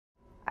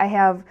I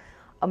have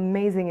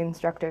amazing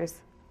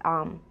instructors.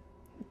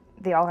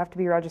 They all have to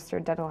be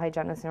registered dental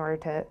hygienists in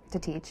order to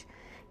teach.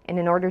 And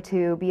in order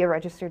to be a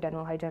registered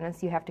dental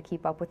hygienist, you have to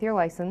keep up with your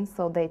license.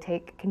 So they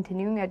take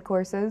continuing ed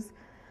courses.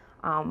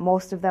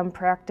 Most of them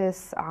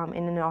practice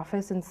in an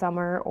office in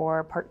summer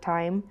or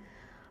part-time.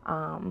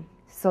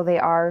 So they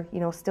are,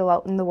 still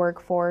out in the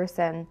workforce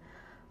and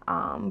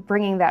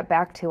bringing that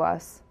back to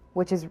us,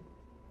 which is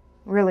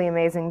really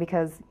amazing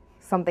because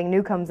something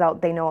new comes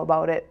out, they know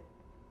about it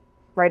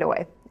right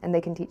away, and they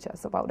can teach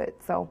us about it.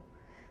 So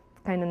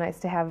it's kind of nice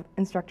to have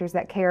instructors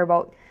that care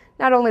about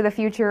not only the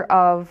future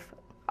of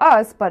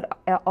us, but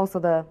also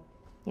the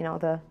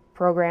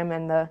program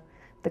and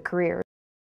the career.